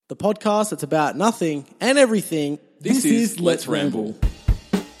the podcast that's about nothing and everything. This is Let's Ramble.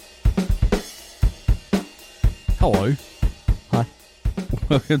 Hello. Hi.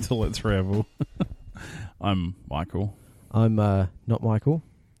 Welcome to Let's Ramble. I'm Michael. I'm not Michael.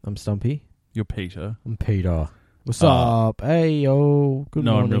 I'm Stumpy. You're Peter. I'm Peter. What's up? Hey, yo. Good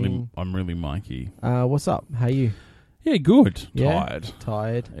morning. I'm really Mikey. What's up? How you? Yeah, good. Yeah? Tired.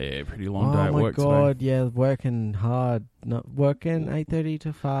 Tired. Yeah, pretty long day at work Oh, my God. today. Yeah, working hard. Not working 8:30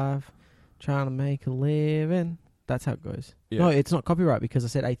 to 5. Trying to make a living. That's how it goes. Yeah. No, it's not copyright because I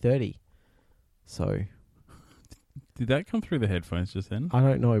said 8:30. So, Did that come through the headphones just then? I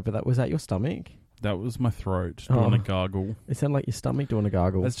don't know, but was that your stomach? That was my throat doing Oh. a gargle. It sounded like your stomach doing a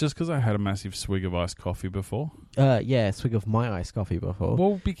gargle. That's just because I had a massive swig of iced coffee before. Yeah, a swig of my iced coffee before.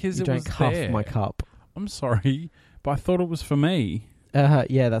 Well, because you it was drank half there. my cup. I'm sorry, but I thought it was for me.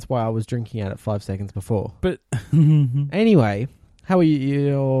 Yeah, that's why I was drinking at it 5 seconds before. But Anyway, how are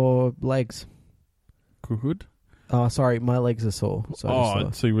your legs? good. Oh, sorry, my legs are sore.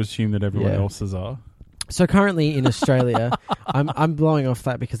 So you assume that everyone Yeah. else's are? So currently in Australia, I'm blowing off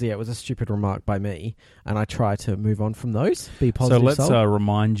that because it was a stupid remark by me, and I try to move on from those. Be positive. So let's soul.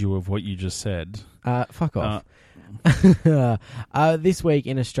 remind you of what you just said. Fuck off. This week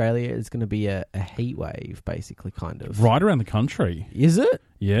in Australia is going to be a heat wave, basically, kind of. Right around the country. Is it?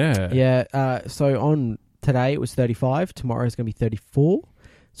 Yeah. Yeah. So on today it was 35. Tomorrow is going to be 34.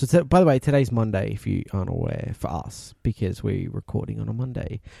 So, by the way, today's Monday, if you aren't aware, for us, because we're recording on a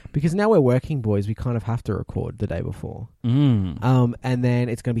Monday. Because now we're working boys, we kind of have to record the day before. And then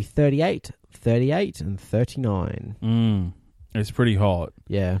it's going to be 38, and 39. It's pretty hot.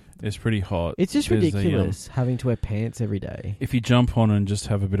 Yeah. It's pretty hot. It's just There's ridiculous having to wear pants every day. if you jump on and just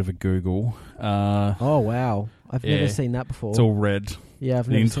have a bit of a Google, Oh, wow. I've never Yeah. seen that before. it's all red. Yeah, I've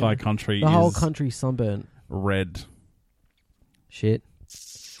The never entire seen country the whole is country's sunburnt. red. Shit.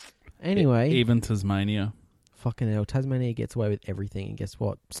 Anyway, Even Tasmania. fucking hell, Tasmania gets away with everything, and guess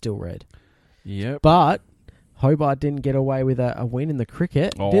what? Still red. Yep. But Hobart didn't get away with a win in the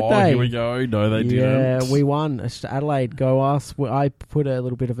cricket, Oh, did they? here we go. No, they Yeah, didn't. we won. Adelaide, go us. I put a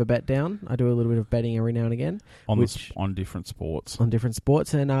little bit of a bet down. I do a little bit of betting every now and again on different sports. on different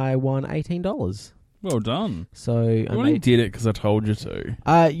sports, and I won $18. Well done. So You only did it because I told you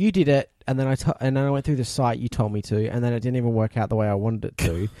to. you did it, and then I went through the site you told me to, and then it didn't even work out the way I wanted it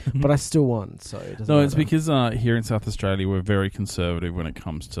to, but I still won. So it doesn't No, it's matter. because here in South Australia we're very conservative when it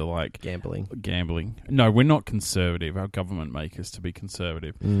comes to like gambling. No, we're not conservative. Our government make us to be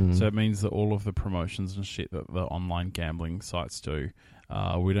conservative. So it means that all of the promotions and shit that the online gambling sites do,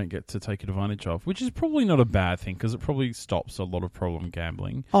 we don't get to take advantage of, which is probably not a bad thing because it probably stops a lot of problem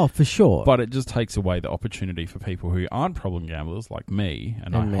gambling. Oh, for sure. But it just takes away the opportunity for people who aren't problem gamblers like me,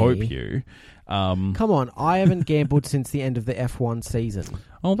 and I me. hope you. Come on, I haven't gambled since the end of the F1 season.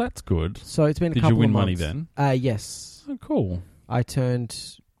 Oh, that's good. So it's been a Did couple you win of money months. then? Yes. Oh, cool. I turned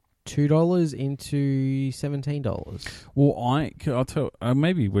 $2 into $17. Well, I'll tell.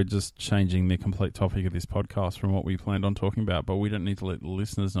 Maybe we're just changing the complete topic of this podcast from what we planned on talking about, but we don't need to let the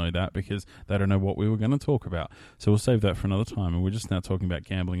listeners know that because they don't know what we were going to talk about. So we'll save that for another time, and we're just now talking about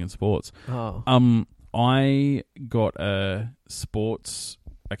gambling and sports. Oh. I got a sports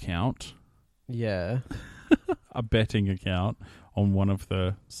account, Yeah. a betting account on one of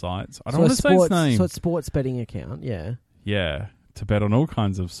the sites. I So don't want to say its name. So it's sports betting account, yeah. Yeah, to bet on all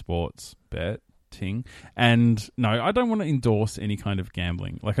kinds of sports betting. And no, I don't want to endorse any kind of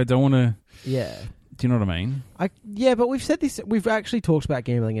gambling. Like, I don't want to... Yeah. Do you know what I mean? Yeah, but we've said this. We've actually talked about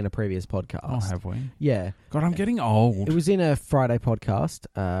gambling in a previous podcast. Oh, have we? Yeah. God, I'm getting old. It was in a Friday podcast.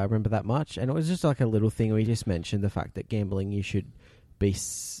 I remember that much. And it was just like a little thing we just mentioned the fact that gambling, you should be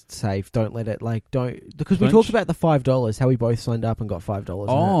safe. Don't let it, because we talked about the $5, how we both signed up and got $5.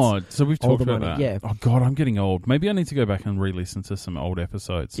 Oh, so we've all talked the about money, that. yeah. Oh, God, I'm getting old. Maybe I need to go back and re-listen to some old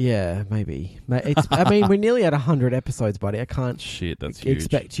episodes. Yeah, maybe. I mean, we're nearly at 100 episodes, buddy. I can't Shit, that's huge.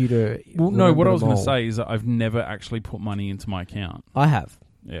 expect you to. Well, no, what I was going to say is that I've never actually put money into my account. I have.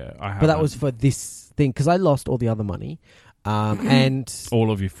 Yeah, I have. But that was for this thing, because I lost all the other money. And all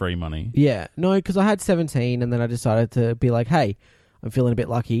of your free money. yeah, no, because I had 17, and then I decided to be like, hey, I'm feeling a bit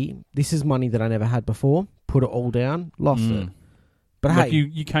lucky. This is money that I never had before. Put it all down, lost it. But Like hey,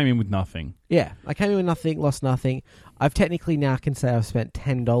 you came in with nothing. yeah, I came in with nothing, lost nothing. I've technically now can say I've spent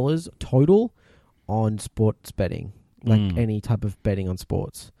 $10 total on sports betting, like any type of betting on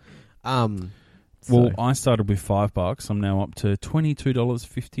sports. Well, I started with $5. I'm now up to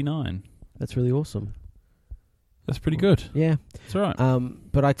 $22.59. That's really awesome. That's pretty good. Yeah. That's all right.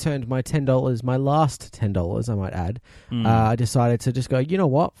 But I turned my $10, my last $10, I might add. I decided to just go, you know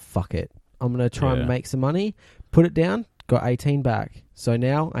what? Fuck it. I'm going to try and make some money, put it down, got 18 back. So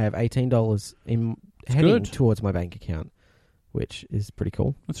now I have $18 heading good. towards my bank account, which is pretty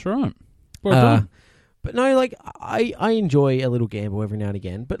cool. That's right. Well done. But no, like I enjoy a little gamble every now and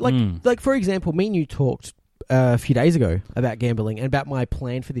again. But like for example, me and you talked a few days ago about gambling and about my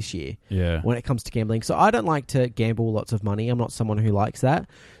plan for this year. Yeah. When it comes to gambling, so I don't like to gamble lots of money. I'm not someone who likes that.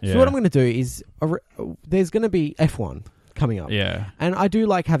 Yeah. So what I'm going to do is there's going to be F1 coming up. Yeah. And I do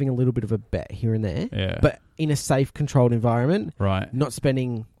like having a little bit of a bet here and there. Yeah. But in a safe, controlled environment. Right. Not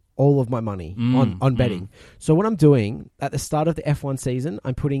spending all of my money on betting. So what I'm doing at the start of the F1 season,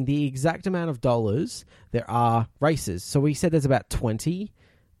 I'm putting the exact amount of dollars there are races. So we said there's about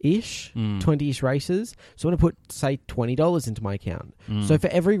 20-ish races. So I'm going to put, say, $20 into my account. So for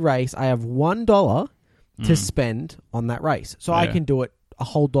every race, I have $1 to spend on that race. So I can do it a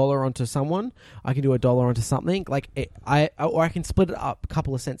whole dollar onto someone. I can do $1 onto something. Or I can split it up, a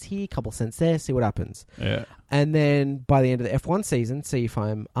couple of cents here, a couple of cents there, see what happens. Yeah. And then by the end of the F1 season, see if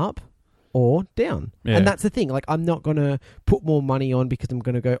I'm up or down. Yeah. And that's the thing. Like, I'm not going to put more money on because I'm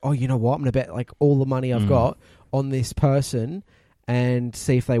going to go, oh, you know what? I'm going to bet like all the money I've got on this person and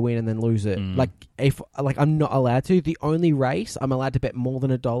see if they win and then lose it. I'm not allowed to. The only race I'm allowed to bet more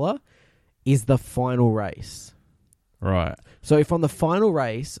than $1 is the final race. Right. So if on the final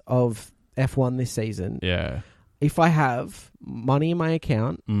race of F1 this season, if I have money in my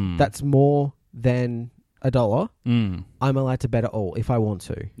account that's more than $1, I'm allowed to bet it all if I want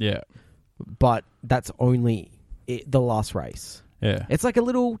to. Yeah. But that's only the last race. Yeah. It's like a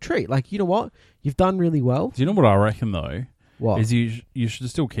little treat. Like, you know what? You've done really well. Do you know what I reckon, though? What? Is you should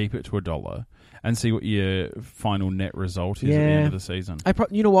still keep it to $1 and see what your final net result is at the end of the season.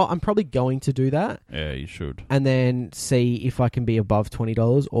 You know what? I'm probably going to do that. Yeah, you should. And then see if I can be above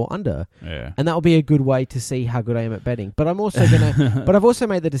 $20 or under. Yeah. And that will be a good way to see how good I am at betting. But I'm also going to... But I've also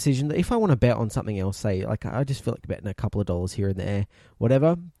made the decision that if I want to bet on something else, say, like, I just feel like betting a couple of dollars here and there,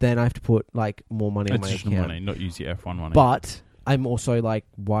 whatever, then I have to put, like, more money on my account. Additional money, not use your F1 money. But I'm also like,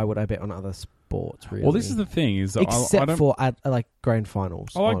 why would I bet on other sports, really? Well, this is the thing, is that Except for like grand finals.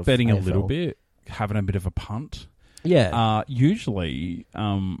 I like betting AFL. a little bit, having a bit of a punt. Yeah. Usually,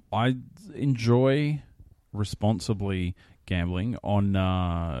 I enjoy responsibly gambling on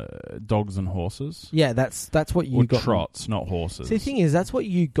dogs and horses. Yeah, that's what you or got. Trots, not horses. See, the thing is, that's what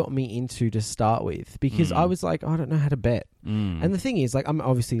you got me into to start with, because I was like, I don't know how to bet. And the thing is, like, I'm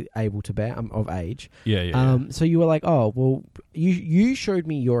obviously able to bet. I'm of age. Yeah. So you were like, oh, well, you showed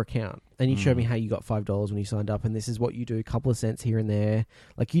me your account. And you showed me how you got $5 when you signed up, and this is what you do, a couple of cents here and there.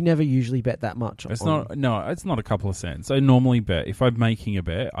 Like, you never usually bet that much. It's not a couple of cents. I normally bet. If I'm making a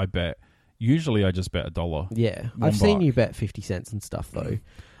bet, I bet. Usually I just bet $1. Yeah. I've seen you bet 50 cents and stuff, though.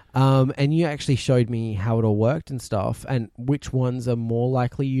 And you actually showed me how it all worked and stuff, and which ones are more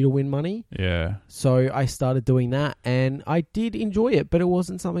likely you to win money. Yeah. So I started doing that, and I did enjoy it, but it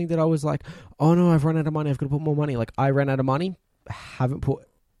wasn't something that I was like, oh no, I've run out of money, I've got to put more money. Like, I ran out of money, haven't put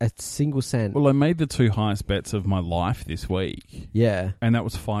a single cent. Well, I made the 2 highest bets of my life this week. Yeah. And that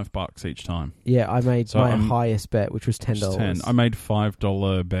was $5 each time. Yeah, I made my highest bet, which was $10. 10. I made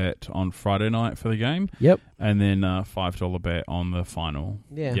 $5 bet on Friday night for the game. Yep. And then $5 bet on the final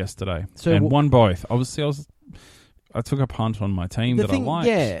yesterday. So and won both. I took a punt on my team I liked.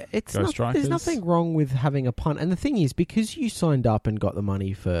 Yeah, there's nothing wrong with having a punt. And the thing is, because you signed up and got the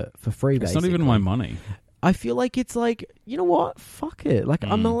money for free, it's not even my money. I feel like it's like, you know what? Fuck it. Like,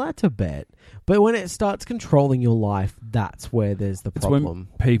 I'm allowed to bet. But when it starts controlling your life, that's where there's the problem. When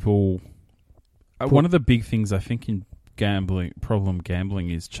people... one of the big things I think in gambling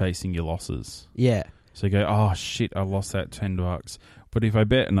is chasing your losses. Yeah. So you go, oh, shit, I lost that $10. But if I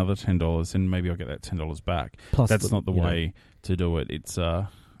bet another $10, then maybe I'll get that $10 back. Plus that's not the way to do it. It's the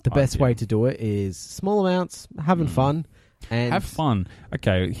best way to do it is small amounts, having fun. And have fun.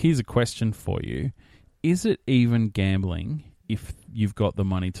 Okay, here's a question for you. Is it even gambling if you've got the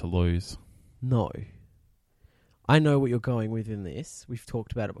money to lose? No. I know what you're going with in this. We've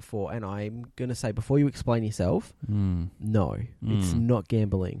talked about it before, and I'm going to say, before you explain yourself, no, it's not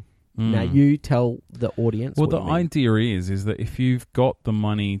gambling. Now, you tell the audience. Well, the idea is that if you've got the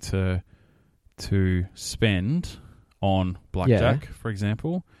money to spend on blackjack, for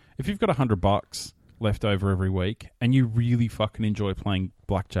example, if you've got $100 left over every week and you really fucking enjoy playing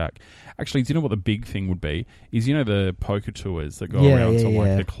blackjack. Actually, do you know what the big thing would be? Is, you know, the poker tours that go around to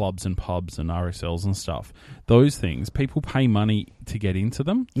like the clubs and pubs and RSLs and stuff. Those things, people pay money to get into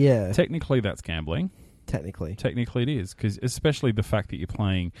them. Yeah. Technically, that's gambling. Technically it is, because especially the fact that you're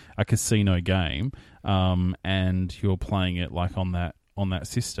playing a casino game and you're playing it like on that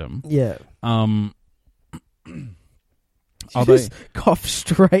system. Yeah. You just cough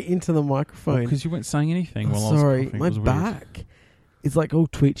straight into the microphone. Because you weren't saying anything. Sorry, my back. It's like all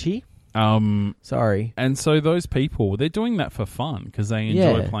twitchy. Sorry. And so those people, they're doing that for fun because they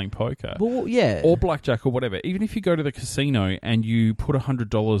enjoy playing poker. Well, yeah. Or blackjack or whatever. Even if you go to the casino and you put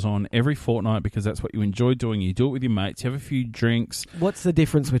 $100 on every fortnight because that's what you enjoy doing, you do it with your mates, you have a few drinks. What's the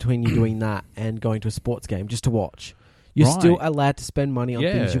difference between you doing that and going to a sports game just to watch? You're still allowed to spend money on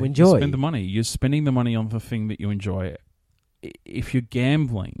things you enjoy. You spend the money. You're spending the money on the thing that you enjoy. If you're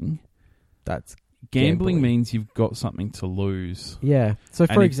gambling, that's gambling means you've got something to lose. Yeah. So,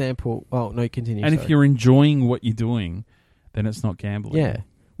 for example... Oh, no, continue. And if you're enjoying what you're doing, then it's not gambling. Yeah.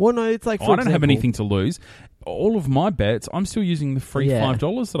 Well, no, it's like, I don't have anything to lose. All of my bets, I'm still using the free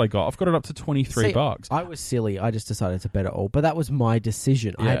 $5 that I got. I've got it up to $23. I was silly. I just decided to bet it all. But that was my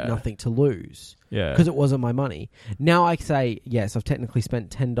decision. I had nothing to lose. Yeah. Because it wasn't my money. Now I say, yes, I've technically spent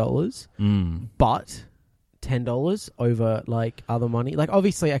 $10. But... $10 over like other money. Like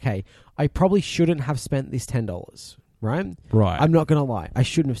obviously, okay, I probably shouldn't have spent this $10, right? Right. I'm not gonna lie, I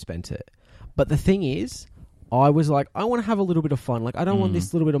shouldn't have spent it. But the thing is, I was like, I want to have a little bit of fun. Like I don't want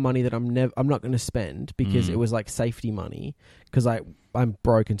this little bit of money that I'm not going to spend because it was like safety money because I'm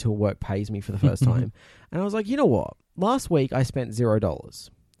broke until work pays me for the first time. And I was like, you know what? Last week I spent $0.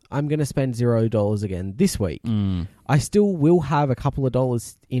 I'm going to spend $0 again this week. I still will have a couple of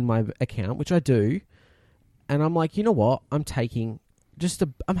dollars in my account, which I do. And I'm like, you know what? I'm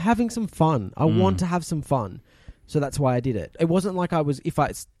having some fun. I want to have some fun. So that's why I did it. It wasn't like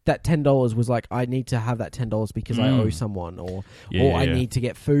that $10 was like, I need to have that $10 because I owe someone or I need to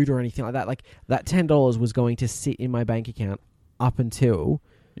get food or anything like that. Like that $10 was going to sit in my bank account up until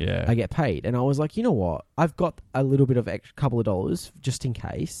I get paid. And I was like, you know what? I've got a little bit of extra couple of dollars just in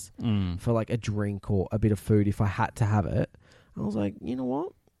case for like a drink or a bit of food if I had to have it. I was like, you know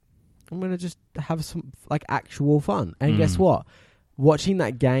what? I'm going to just have some like actual fun. And guess what? Watching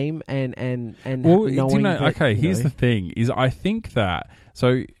that game and knowing here's the thing is I think that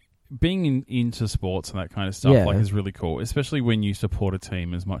so being into sports and that kind of stuff like is really cool, especially when you support a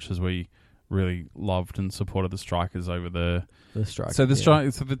team as much as we really loved and supported the Strikers over the Strikers. So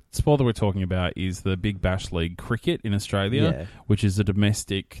the sport that we're talking about is the Big Bash League cricket in Australia, which is the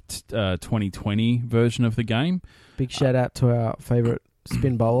domestic 2020 version of the game. Big shout out to our favourite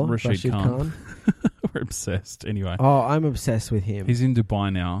spin bowler, Rashid Khan. We're obsessed. Anyway. Oh, I'm obsessed with him. He's in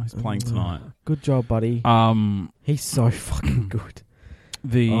Dubai now. He's playing tonight. Good job, buddy. He's so fucking good.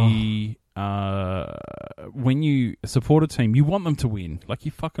 When you support a team, you want them to win. Like,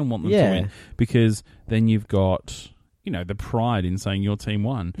 you fucking want them to win. Because then you've got, the pride in saying your team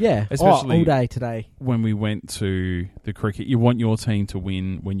won. Yeah. Especially all day today. When we went to the cricket, you want your team to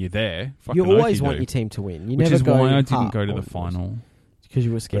win when you're there. You always want your team to win. Which is why I didn't go to the final. Because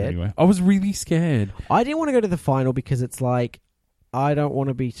you were scared? Anyway, I was really scared. I didn't want to go to the final because it's like, I don't want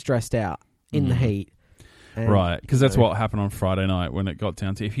to be stressed out in the heat. And, right, because that's what happened on Friday night when it got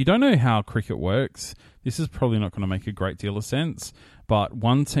down to... If you don't know how cricket works, this is probably not going to make a great deal of sense, but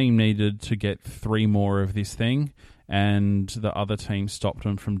one team needed to get 3 more of this thing, and the other team stopped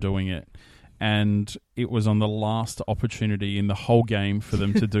them from doing it. And it was on the last opportunity in the whole game for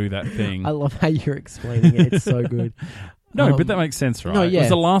them to do that thing. I love how you're explaining it. It's so good. No, but that makes sense, right? No, yeah. It was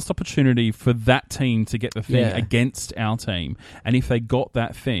the last opportunity for that team to get the thing against our team. And if they got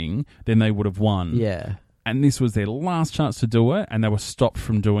that thing, then they would have won. Yeah. And this was their last chance to do it, and they were stopped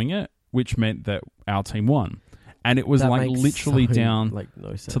from doing it, which meant that our team won. And it was like literally down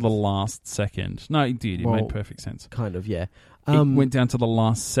to the last second. No, it did. It made perfect sense. Kind of, yeah. It went down to the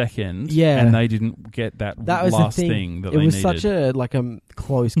last second, yeah, and they didn't get that was last the thing that they needed. It was such a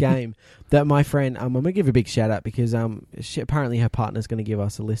close game that my friend, I'm going to give a big shout out because apparently her partner's going to give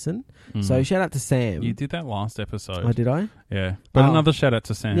us a listen. So shout out to Sam. You did that last episode. Oh, did I? Yeah. But another shout out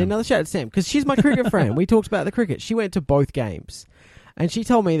to Sam. Yeah, another shout out to Sam because she's my cricket friend. We talked about the cricket. She went to both games. And she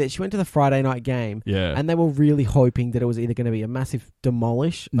told me that she went to the Friday night game and they were really hoping that it was either going to be a massive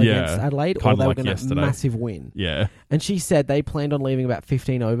demolish against Adelaide or they were going to massive win. Yeah. And she said they planned on leaving about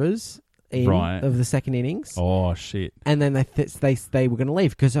 15 overs of the second innings. Oh, shit. And then they were going to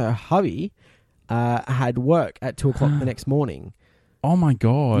leave because her hubby had work at 2 o'clock the next morning. Oh, my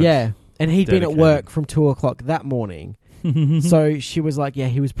God. Yeah. And he'd been at work from 2 o'clock that morning. So she was like, yeah,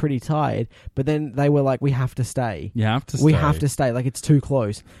 he was pretty tired. But then they were like, we have to stay. You have to stay. We have to stay. Like, it's too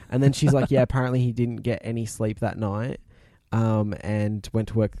close. And then she's like, yeah, apparently he didn't get any sleep that night and went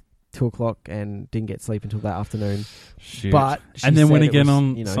to work 2 o'clock and didn't get sleep until that afternoon. Shit. But and then went again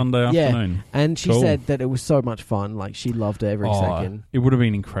on Sunday afternoon. Yeah. And she said that it was so much fun. Like, she loved it every second. It would have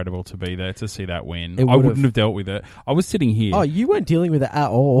been incredible to be there to see that win. I wouldn't have dealt with it. I was sitting here. Oh, you weren't dealing with it at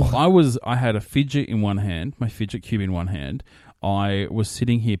all. I had a fidget in one hand, my fidget cube in one hand. I was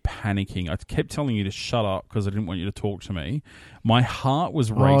sitting here panicking. I kept telling you to shut up because I didn't want you to talk to me. My heart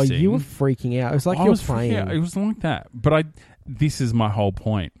was racing. Oh, you were freaking out. It was like I you were was freaking out. playing. It was like that. But this is my whole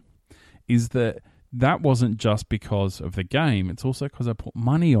point, is that wasn't just because of the game. It's also because I put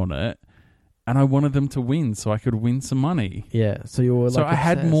money on it. And I wanted them to win so I could win some money. Yeah, so you were like... So I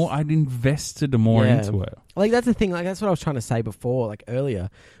had obsessed. more... I'd invested more into it. Like, that's the thing. Like, that's what I was trying to say before, like,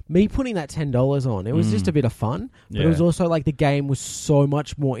 earlier. Me putting that $10 on, it was just a bit of fun. But it was also, like, the game was so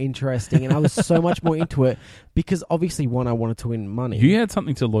much more interesting. And I was so much more into it because, obviously, one, I wanted to win money. You had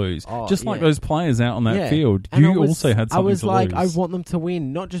something to lose. Just like those players out on that field. And you also had something to lose. I was like, I want them to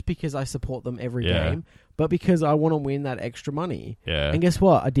win, not just because I support them every game, but because I want to win that extra money. Yeah. And guess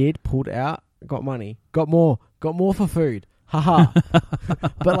what? I did. Pulled out. Got money. Got more for food. Haha.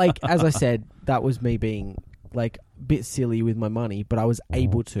 But like, as I said, that was me being like a bit silly with my money, but I was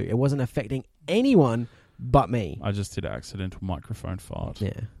able to. It wasn't affecting anyone but me. I just did an accidental microphone fart.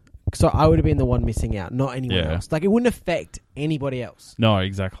 Yeah. So I would have been the one missing out, not anyone else. Like, it wouldn't affect anybody else. No,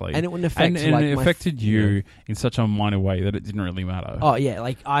 exactly. And it wouldn't affect and like it my affected you in such a minor way that it didn't really matter. Oh yeah,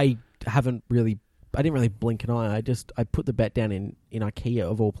 like I didn't really blink an eye. I put the bet down in IKEA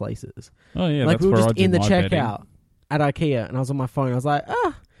of all places. Oh yeah, like that's we were where just I did in the my checkout at IKEA, and I was on my phone. I was like,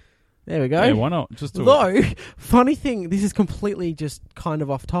 there we go. Yeah, why not? Just do it. Though, funny thing, this is completely just kind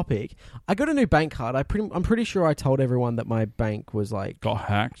of off topic. I got a new bank card. I'm pretty sure I told everyone that my bank was like got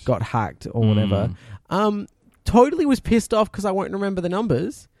hacked or whatever. Totally was pissed off because I won't remember the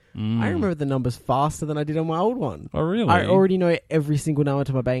numbers. I remember the numbers faster than I did on my old one. Oh really? I already know every single number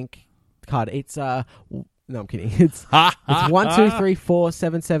to my bank card. It's no, I'm kidding. It's 1 2 3 4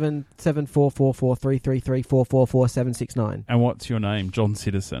 7 7 7 4 4 4 3 3 3 4 4 4 7 6 9. And what's your name? John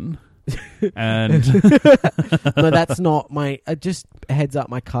Citizen. And no, that's not my. Just heads up,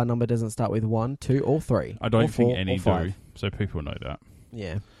 my card number doesn't start with 1, 2, or 3. I don't or think 4, any or 5. do, so people know that.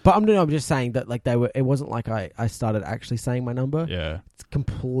 Yeah, but I'm just saying that like it wasn't like I started actually saying my number. Yeah, it's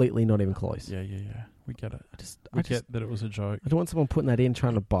completely not even close. Yeah. We get it. I get that it was a joke. I don't want someone putting that in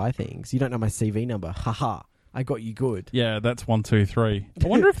trying to buy things. You don't know my CV number. Haha. I got you good. Yeah, that's 1 2 3. I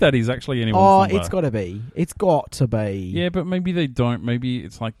wonder if that is actually anyone's number. It's got to be. It's got to be. Yeah, but maybe they don't. Maybe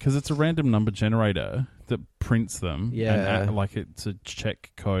it's like because it's a random number generator that prints them. Yeah, and like it's a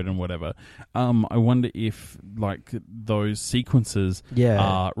check code and whatever. I wonder if like those sequences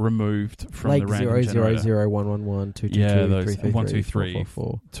are removed from like the random generator. 0 0 1 1 1 2 2 2 those 3 3 1 2 3 3 4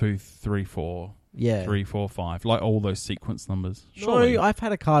 4 2 3 4 yeah 3 4 5 like all those sequence numbers. Surely. No, I've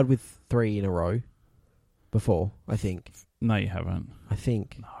had a card with 3 in a row before. I think. No, you haven't. I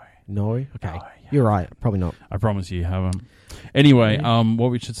think. No. Okay. No, you're right. Probably not. I promise you haven't. Anyway,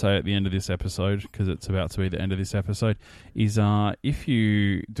 what we should say at the end of this episode, because it's about to be the end of this episode, is if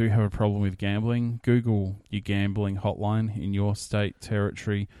you do have a problem with gambling, Google your gambling hotline in your state,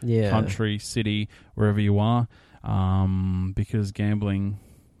 territory, country, city, wherever you are, because gambling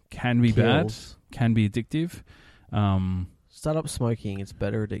can be bad, can be addictive. Start up smoking. It's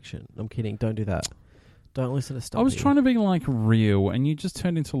better addiction. I'm kidding. Don't do that. Don't listen to stuff. I was trying to be like real, and you just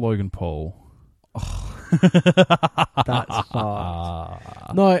turned into Logan Paul. That's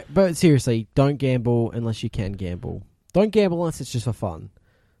fucked. No, but seriously, don't gamble unless you can gamble. Don't gamble unless it's just for fun.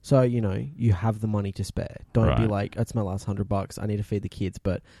 So, you have the money to spare. Don't be like, it's my last $100. I need to feed the kids,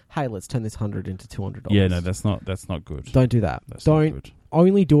 but hey, let's turn this $100 into $200. Yeah, no, that's not good. Don't do that. Don't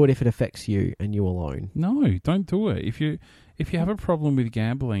only do it if it affects you and you alone. No, don't do it. If you have a problem with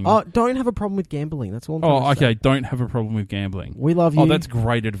gambling... Oh, don't have a problem with gambling. That's all I'm trying to say. Okay. Don't have a problem with gambling. We love you. Oh, that's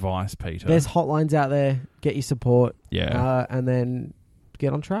great advice, Peter. There's hotlines out there. Get your support. Yeah. And then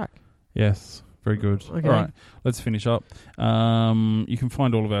get on track. Yes. Very good. Okay. All right. Let's finish up. You can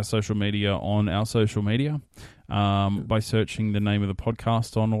find all of our social media on our social media by searching the name of the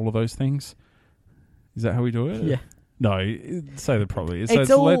podcast on all of those things. Is that how we do it? Yeah. No, say that properly. So it's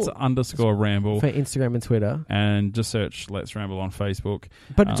Let's _ramble for Instagram and Twitter, and just search Let's Ramble on Facebook.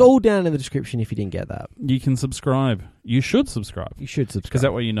 But it's all down in the description if you didn't get that. You can subscribe. You should subscribe. Because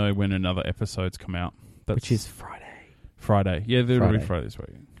that way you know when another episode's come out. Which is Friday. Yeah, there'll be Friday this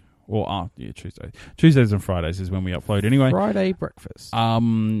week. Or Tuesday. Tuesdays and Fridays is when we upload anyway. Friday breakfast.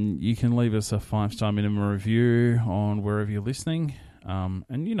 You can leave us a 5-star minimum review on wherever you're listening.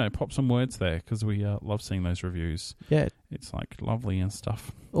 And, pop some words there because we love seeing those reviews. Yeah. It's like lovely and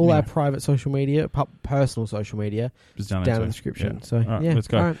stuff. All our private social media, personal social media, is down in the description. Yeah. So, right, let's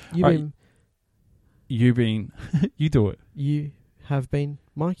go. All right, you do it. You have been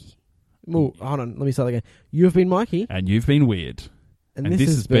Mikey. Well, hold on. Let me start again. You have been Mikey. And you've been weird. And this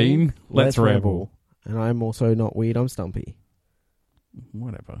has been Let's Ramble. And I'm also not weird. I'm Stumpy.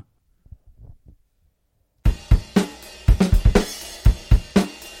 Whatever.